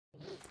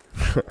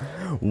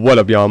What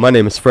up, y'all? My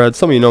name is Fred.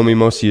 Some of you know me,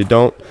 most of you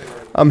don't.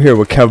 I'm here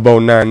with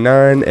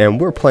Kevbo99, and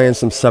we're playing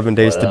some 7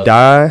 Days to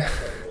Die.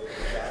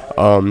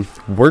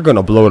 We're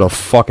gonna blow the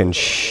fucking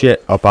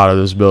shit up out of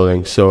this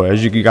building. So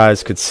as you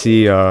guys could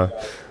see,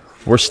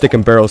 we're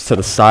sticking barrels to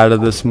the side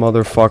of this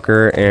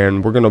motherfucker,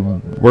 and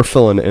we're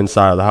filling the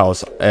inside of the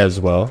house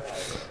as well.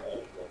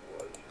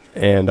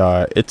 And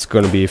it's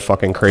gonna be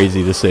fucking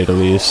crazy, to say the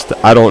least.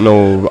 I don't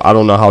know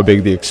how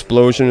big the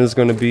explosion is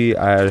gonna be.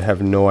 I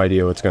have no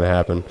idea what's gonna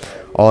happen.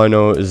 All I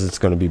know is it's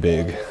gonna be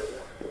big.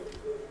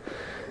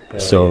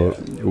 So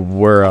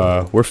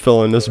we're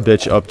filling this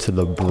bitch up to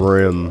the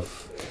brim.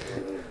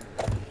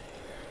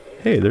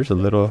 Hey, there's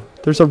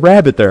a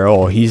rabbit there.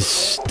 Oh, he's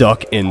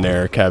stuck in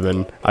there,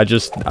 Kevin. I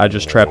just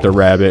trapped a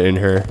rabbit in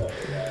here.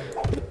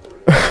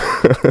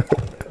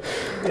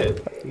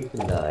 Good. You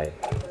can die.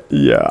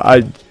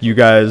 Yeah, you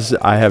guys,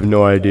 I have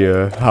no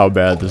idea how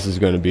bad this is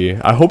gonna be.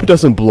 I hope it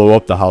doesn't blow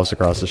up the house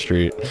across the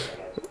street.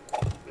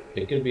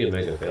 It could be a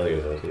mega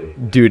failure though too.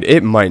 Dude,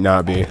 it might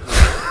not be.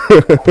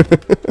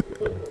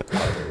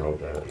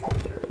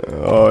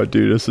 Oh,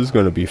 dude, this is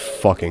gonna be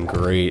fucking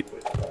great.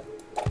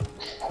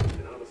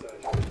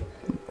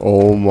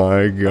 Oh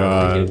my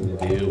god. You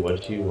can do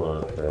what you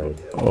want, Fred.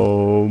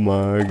 Oh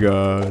my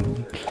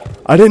god.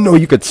 I didn't know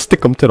you could stick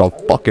them to the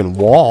fucking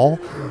wall.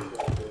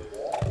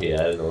 Yeah,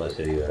 I didn't know that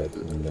city. That's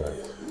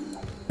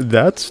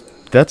nuts.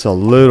 That's a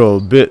little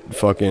bit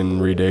fucking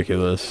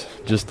ridiculous.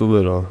 Just a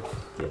little.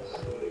 Yes.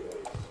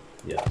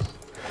 Yes.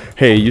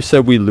 Hey, you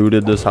said we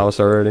looted this house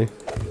already?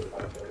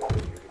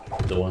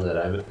 The one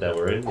that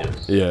we're in,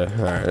 yes. Yeah,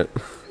 alright.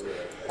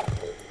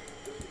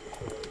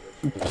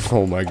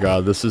 Oh my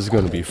god, this is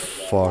gonna be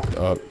fucked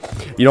up.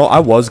 You know, I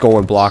was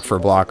going block for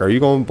block. Are you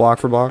going block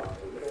for block?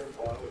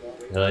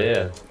 Hell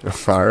yeah.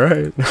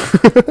 Alright.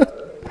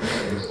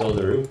 You stole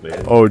the roof,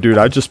 man. Oh, dude,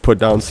 I just put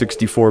down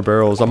 64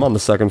 barrels. I'm on the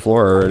 2nd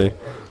floor already.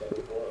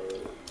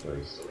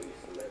 Nice.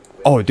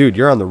 Oh, dude,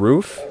 you're on the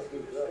roof?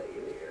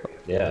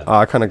 Yeah.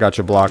 I kind of got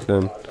you blocked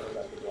in.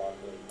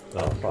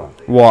 Oh, fuck.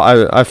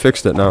 Well, I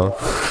fixed it now.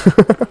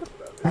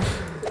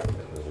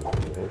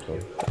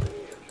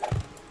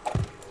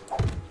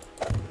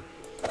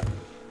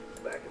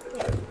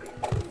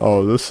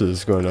 Oh, this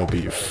is gonna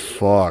be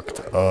fucked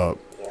up.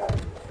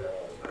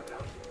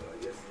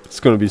 It's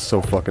gonna be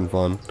so fucking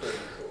fun.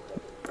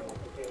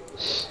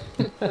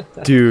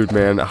 Dude,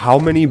 man, how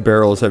many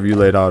barrels have you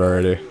laid out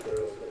already?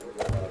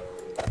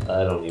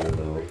 I don't even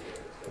know.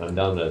 I'm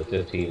down to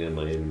 15 in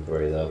my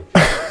inventory though.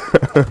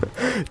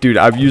 Dude,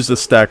 I've used a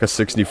stack of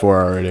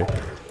 64 already.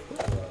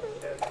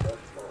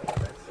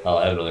 Oh,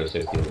 I have another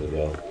 16 to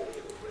go.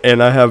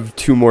 And I have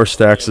 2 more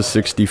stacks of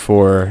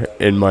 64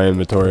 in my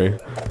inventory.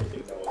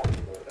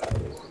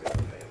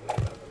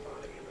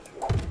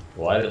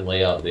 Well, I didn't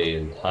lay out the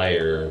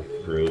entire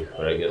roof,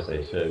 but I guess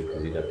I should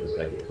because you got the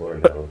 2nd floor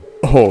now.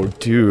 Oh,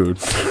 dude.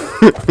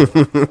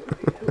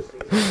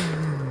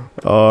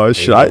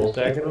 Should I?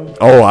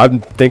 Oh,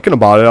 I'm thinking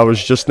about it. I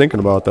was just thinking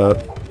about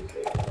that.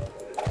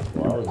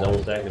 Well, I was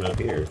double stacking up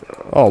here.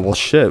 Oh, well,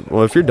 shit.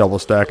 Well, if you're double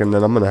stacking,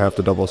 then I'm gonna have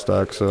to double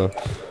stack, so.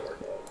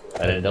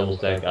 I didn't double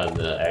stack on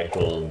the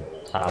actual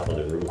top of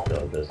the roof,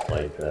 though, just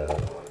like the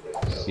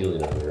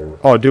ceiling of the roof.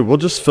 Oh, dude, we'll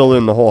just fill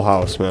in the whole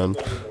house, man.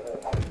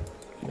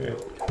 Yeah.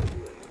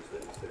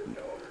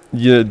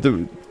 Yeah,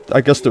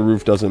 I guess the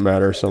roof doesn't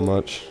matter so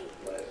much.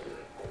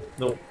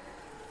 Nope.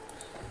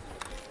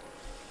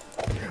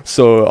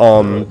 So,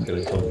 It's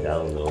gonna come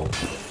down, though.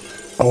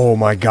 oh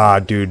my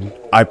god, dude.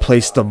 I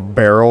placed a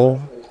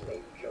barrel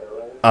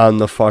on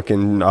the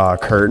fucking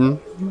curtain,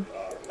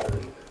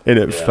 and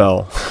it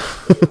fell.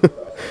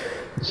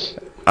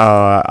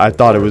 I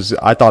thought it was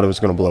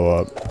gonna blow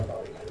up.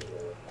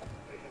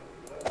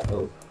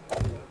 Oh.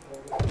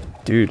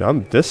 Dude,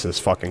 this is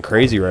fucking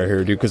crazy right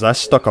here, dude, because I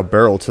stuck a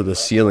barrel to the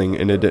ceiling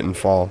and it didn't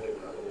fall.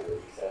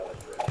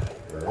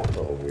 That's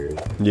all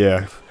weird.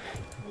 Yeah.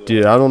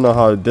 Dude, I don't know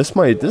how this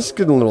is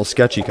getting a little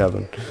sketchy,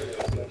 Kevin.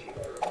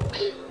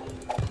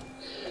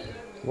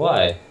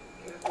 Why?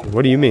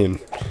 What do you mean?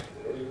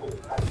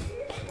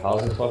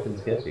 How's it fucking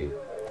sketchy?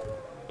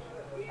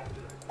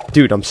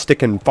 Dude, I'm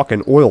sticking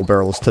fucking oil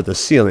barrels to the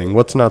ceiling.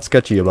 What's not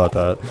sketchy about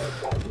that?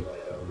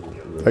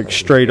 Like,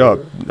 straight up,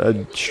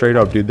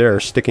 dude, they're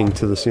sticking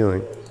to the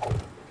ceiling.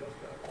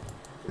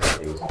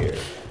 Are you scared?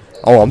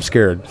 Oh, I'm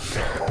scared.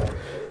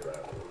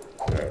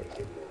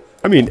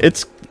 I mean,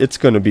 it's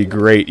gonna be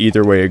great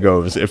either way it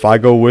goes. If I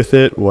go with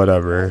it,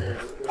 whatever.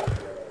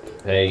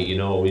 Hey, you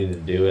know what we need to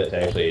do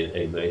to actually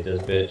ignite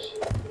this bitch?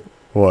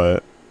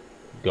 What?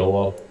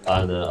 Go up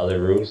on the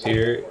other roofs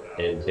here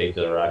and take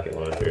the rocket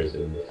launchers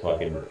and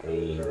fucking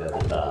aim at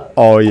the top.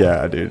 Oh,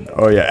 yeah, dude.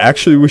 Oh, yeah.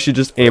 Actually, we should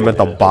just aim at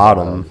the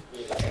bottom.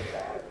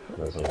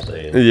 That's what I'm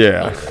saying.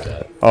 Yeah.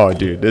 Oh,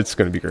 dude, it's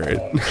gonna be great.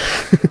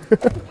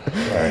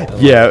 Right,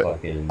 Yeah.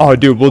 Oh,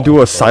 dude, we'll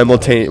do a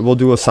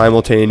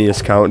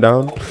simultaneous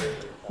countdown,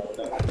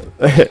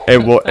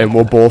 and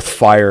we'll both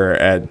fire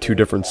at 2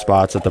 different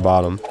spots at the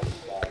bottom.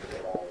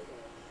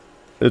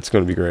 It's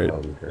gonna be great.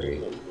 That'll be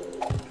great.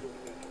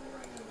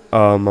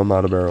 I'm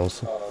out of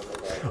barrels.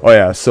 Oh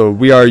yeah, so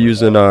we are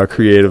using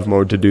creative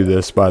mode to do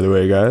this, by the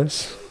way,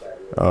 guys.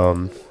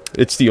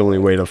 It's the only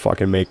way to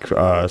fucking make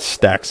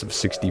stacks of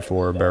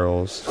 64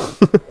 barrels.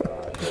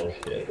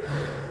 Bullshit.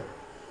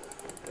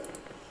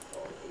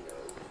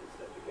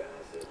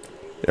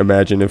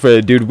 Imagine if,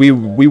 dude, we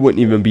wouldn't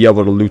even be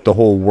able to loot the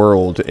whole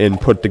world and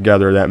put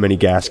together that many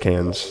gas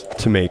cans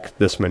to make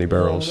this many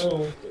barrels. Oh,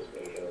 no.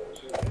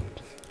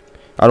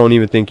 I don't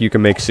even think you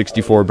can make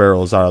 64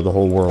 barrels out of the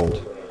whole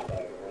world.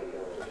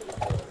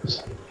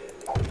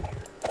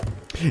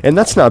 And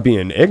that's not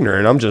being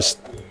ignorant. I'm just.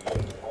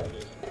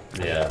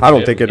 Yeah. I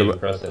don't think it.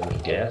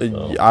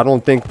 I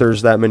don't think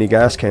there's that many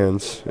gas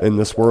cans in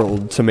this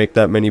world to make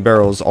that many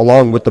barrels,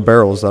 along with the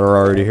barrels that are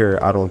already here.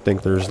 I don't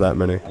think there's that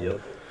many.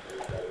 Yep.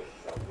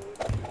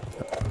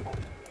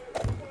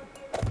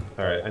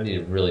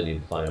 Alright, really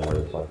need to find where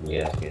the fucking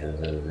gas cans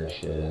and this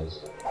shit is.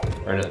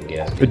 Or not the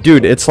gas cans.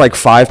 Dude, it's like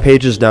 5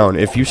 pages down.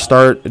 If you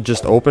start,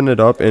 just open it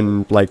up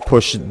and like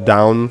push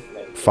down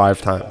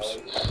 5 times.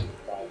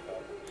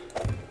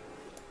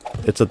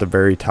 It's at the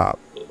very top.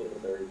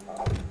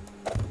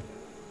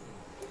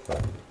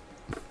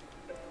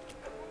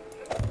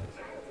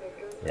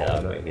 Yeah,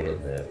 I'm not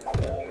getting that.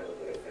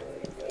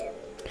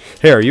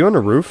 Hey, are you on the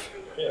roof?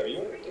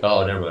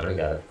 Oh, never mind, I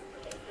got it.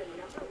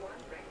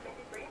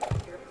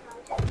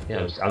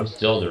 Yeah, I'm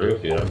still on the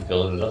roof, dude. I'm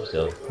filling it up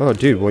still. Oh,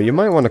 dude, well, you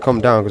might want to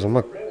come down because I'm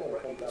going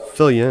to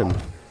fill you in.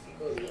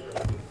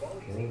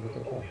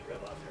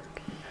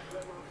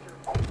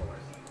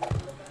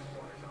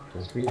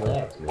 Just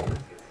relax, man.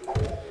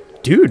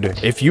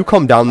 Dude, if you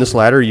come down this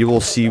ladder, you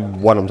will see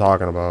what I'm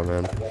talking about,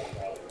 man.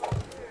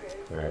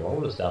 Alright, well,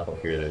 I'm gonna stop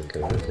up here then,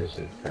 because this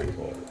shit's pretty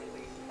cool.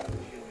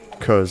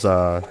 Cause,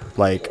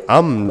 like,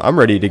 I'm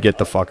ready to get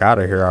the fuck out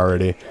of here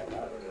already.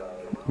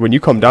 When you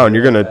come down,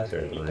 you're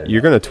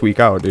gonna tweak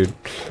out, dude.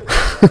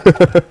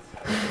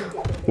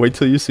 Wait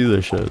till you see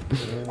this shit.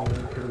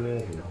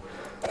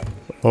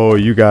 Oh,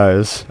 you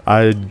guys,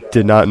 I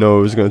did not know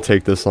it was gonna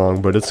take this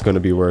long, but it's gonna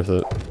be worth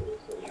it.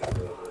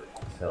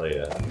 Hell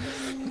yeah.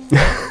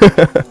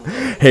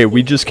 Hey,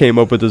 we just came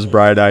up with this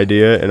bright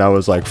idea, and I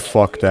was like,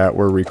 fuck that,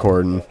 we're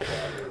recording.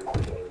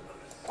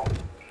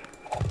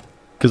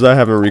 Because I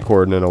haven't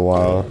recorded in a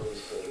while.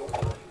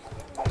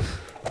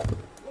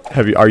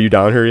 Are you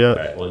down here yet?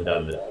 Alright, I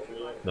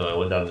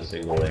went down to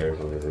single layers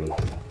on the roof.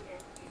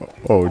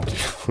 Oh,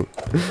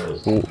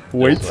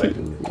 wait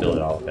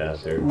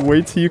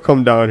till you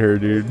come down here,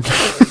 dude.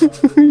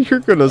 You're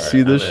gonna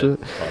see this shit.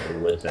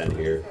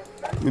 Here.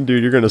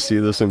 Dude, you're gonna see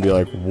this and be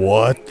like,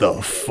 what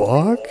the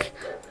fuck?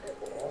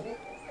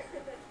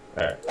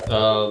 Alright,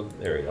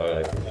 there we go.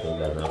 I can clean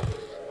that now.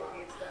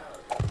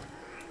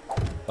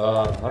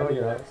 How do I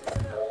get out?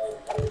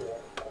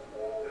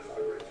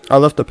 I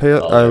left the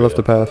path. I left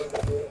the path.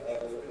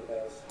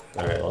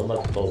 Alright, well, I'm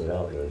about to close it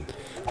out then.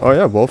 Oh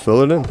yeah, we'll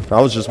fill it in.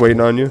 I was just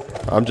waiting on you.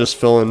 I'm just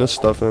filling this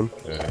stuff in.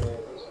 Alright.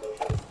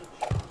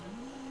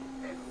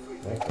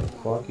 What the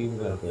fuck you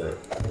got that?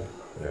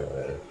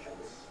 Alright.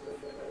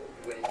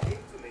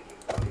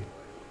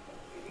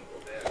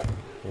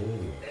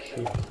 Holy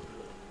shit.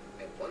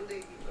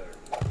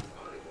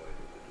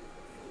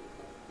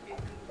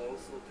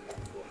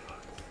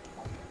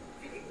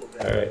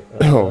 Alright.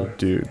 Oh,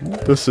 dude.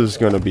 This is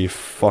gonna be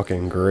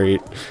fucking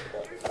great.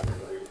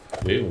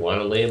 Dude, want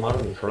to lay him out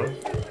in the front?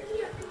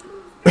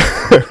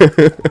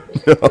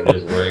 No. Or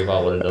just worry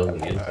about what it does on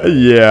the inside?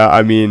 Yeah,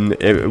 I mean,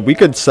 we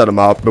could set them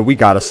up, but we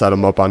gotta set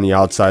them up on the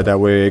outside. That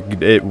way,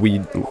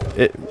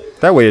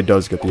 that way it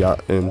does get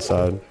the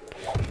inside.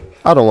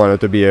 I don't want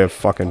it to be a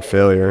fucking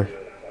failure.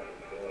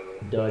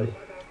 Dud.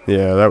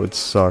 Yeah, that would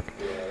suck.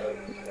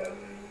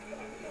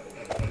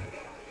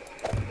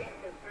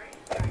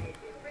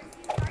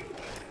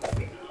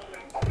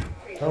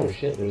 Oh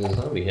shit, there's a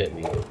zombie hitting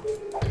me.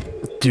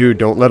 Dude,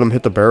 don't let him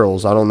hit the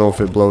barrels. I don't know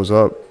if it blows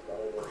up.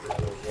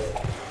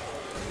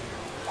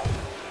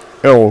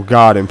 Oh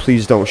god, and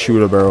please don't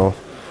shoot a barrel.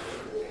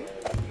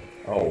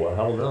 Oh, well,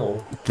 hell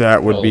no.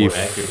 That would be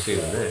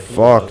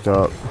fucked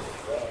up.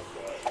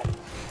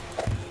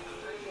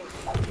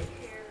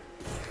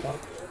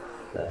 What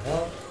the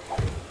hell?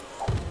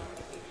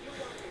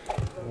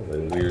 That was a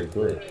weird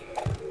glitch.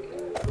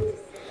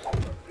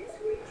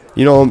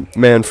 You know,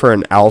 man, for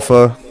an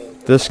alpha,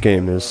 this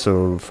game is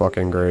so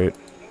fucking great.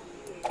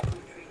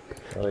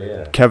 Oh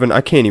yeah. Kevin,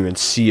 I can't even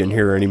see in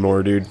here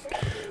anymore, dude.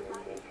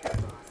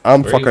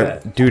 I'm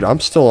fucking... Dude, I'm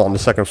still on the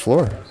 2nd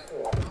floor.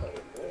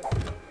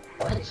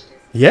 What?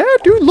 Yeah,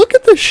 dude, look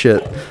at this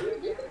shit.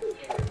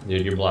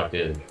 Dude, you're blocked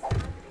in.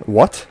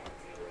 What?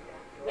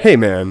 Hey,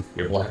 man.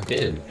 You're blocked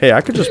in. Hey,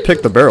 I could just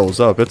pick the barrels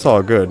up. It's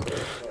all good.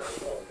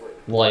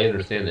 Well, I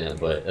understand that,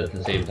 but at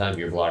the same time,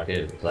 you're blocked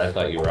in. Because I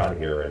thought you were out of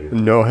here already.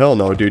 No, hell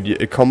no,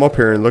 dude. Come up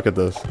here and look at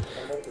this.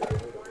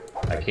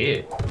 I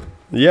can't.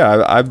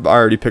 Yeah, I've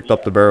already picked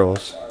up the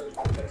barrels.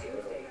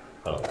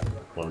 Oh.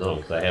 Well, no,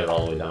 because I have it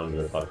all the way down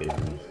to the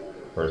fucking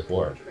 1st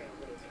floor.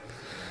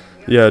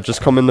 Yeah, just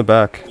come in the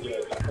back.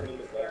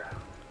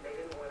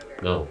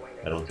 No,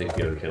 I don't think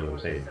you understand what I'm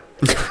saying.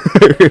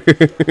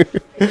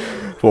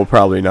 Well,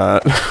 probably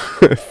not.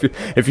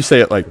 if you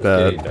say it like It's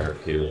that. getting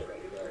dark too.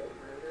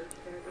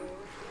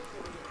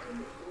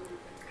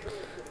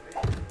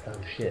 Oh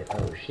shit!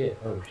 Oh shit!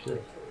 Oh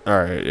shit!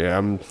 All right, yeah,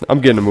 I'm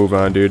getting a move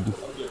on, dude.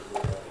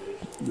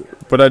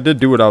 But I did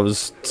do what I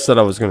said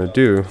I was gonna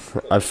do.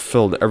 I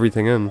filled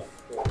everything in.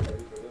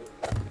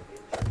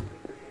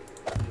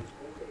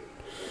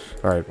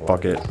 All right,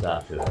 fuck it.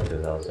 Stop it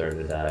because I'll start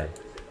to die.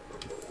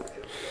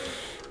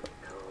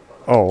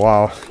 Oh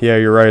wow, yeah,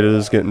 you're right. It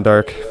is getting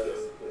dark.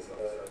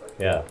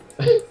 Yeah.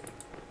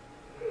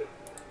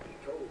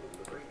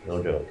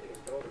 No joke.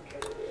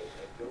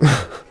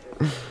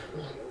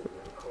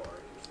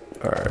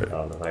 All right. I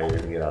don't know how you're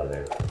gonna get out of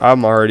there.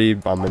 I'm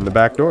in the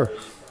back door.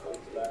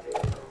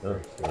 Oh,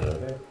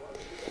 okay.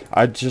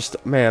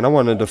 Man, I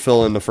wanted to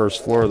fill in the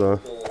first floor though.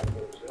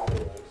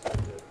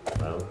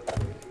 Well,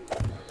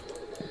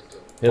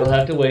 he'll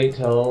have to wait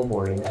till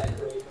morning.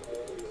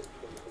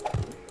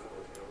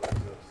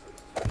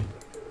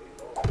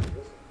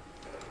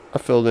 I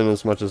filled in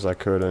as much as I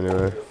could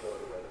anyway.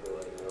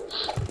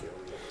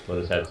 We'll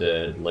just have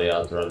to lay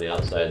out around the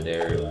outside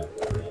there and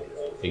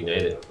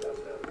ignite it.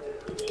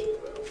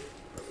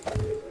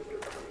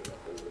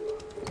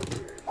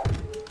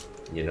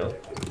 You know?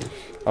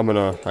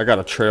 I got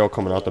a trail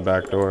coming out the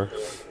back door.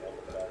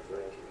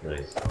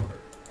 Nice.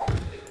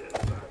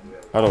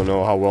 I don't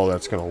know how well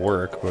that's gonna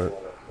work, but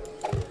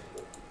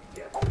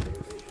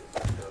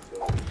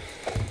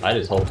I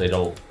just hope they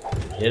don't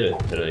hit it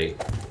tonight.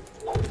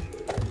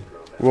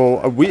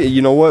 well,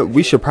 you know what?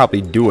 We should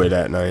probably do it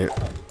at night.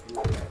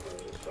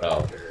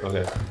 Oh,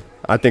 okay.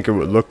 I think it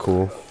would look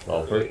cool.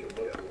 Well,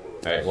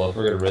 alright, well, if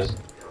we're gonna risk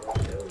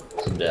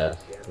some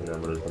death, then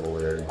I'm gonna come over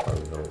there and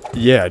probably don't.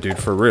 Yeah, dude,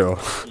 for real.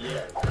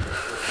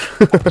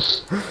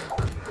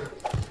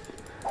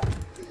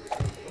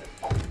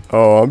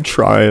 Oh, I'm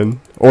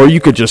trying. Or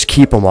you could just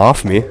keep them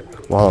off me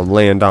while I'm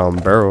laying down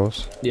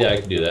barrels. Yeah, I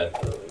can do that.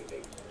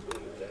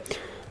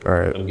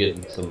 Alright. I'm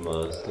getting some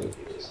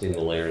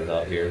single layers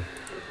out here.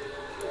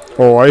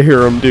 Oh, I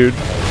hear him, dude.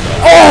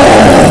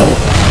 Oh!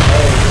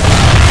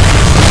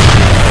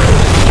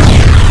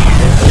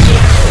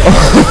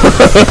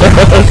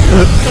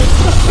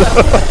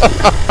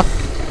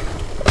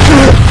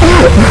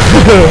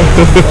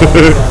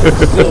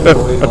 Still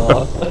going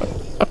off.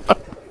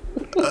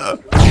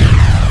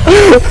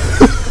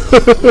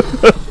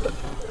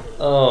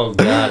 Oh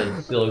god,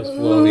 it's still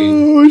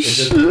exploding. Oh, it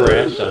just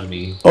crashed on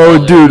me.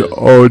 Oh, dude.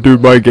 Oh,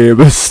 dude, my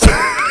game is...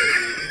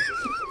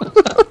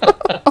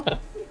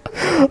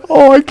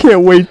 Oh, I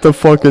can't wait to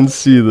fucking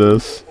see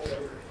this.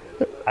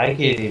 I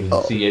can't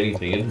even see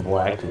anything. It's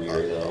black in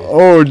here though.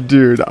 Oh,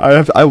 dude,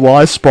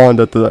 I spawned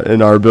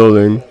in our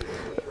building.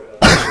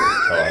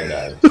 Oh, I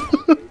died.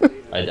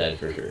 I died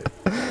for sure.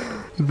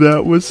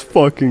 That was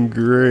fucking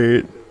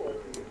great.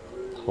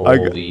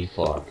 Holy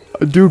fuck.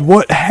 Dude,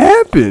 what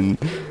happened?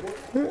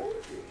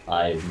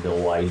 I have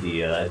no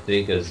idea. I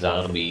think a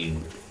zombie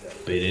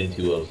bit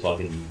into a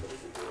fucking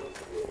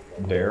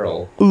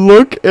barrel.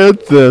 Look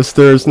at this.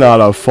 There's not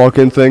a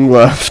fucking thing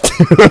left.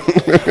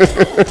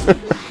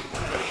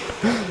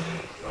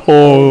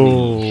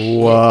 Oh,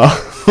 wow.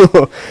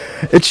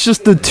 It's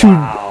just the two...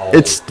 Wow.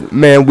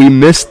 Man, we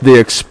missed the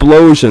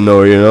explosion,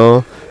 though, you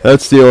know?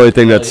 That's the only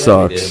thing that Yeah,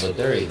 sucks. we did, but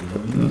there ain't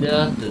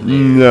nothing there.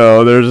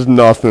 No, there's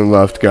nothing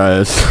left,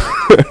 guys.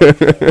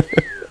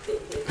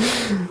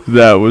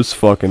 That was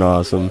fucking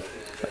awesome.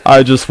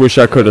 I just wish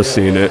I could have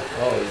seen it.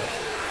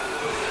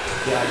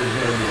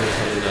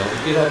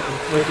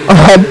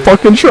 I'm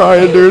fucking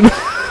trying, dude.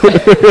 Holy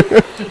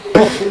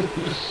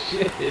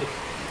shit.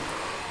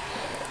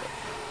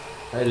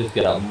 I just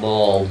got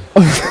mauled.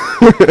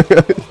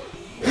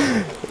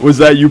 Was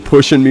that you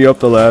pushing me up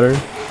the ladder?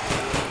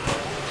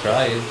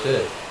 Trying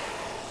shit.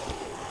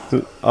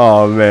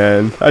 Oh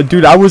man,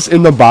 dude, I was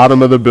in the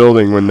bottom of the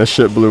building when this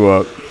shit blew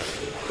up.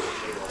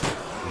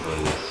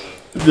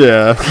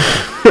 Yeah.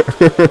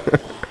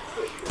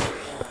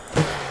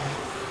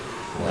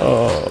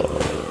 Oh.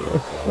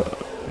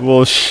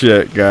 Well,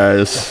 shit,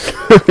 guys.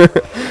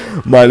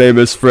 My name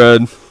is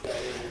Fred,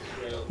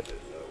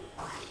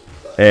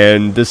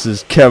 and this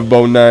is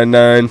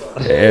Kevbo99,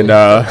 and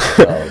Oh,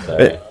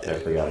 sorry. I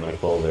forgot my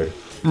folder.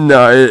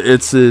 no,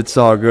 it's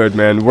all good,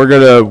 man. We're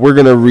gonna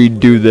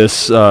redo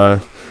this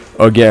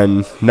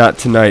again, not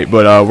tonight,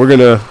 but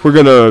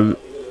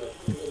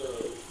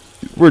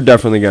we're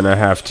definitely gonna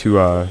have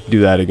to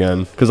do that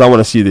again because I want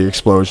to see the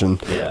explosion.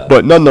 Yeah.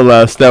 But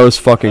nonetheless, that was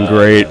fucking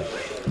great.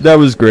 That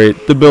was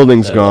great. The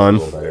building's gone.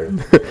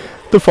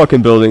 The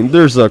fucking building.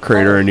 There's a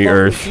crater in the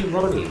earth.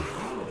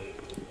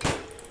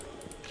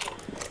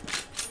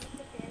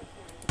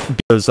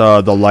 Because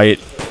the light,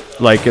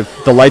 like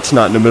if the light's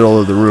not in the middle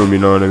of the room, you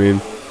know what I mean?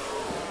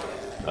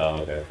 Oh,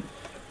 okay.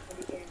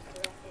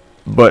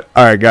 But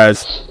alright,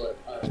 guys.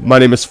 My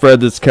name is Fred.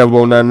 This is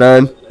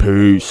Kevbo99.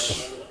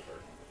 Peace.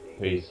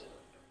 Peace.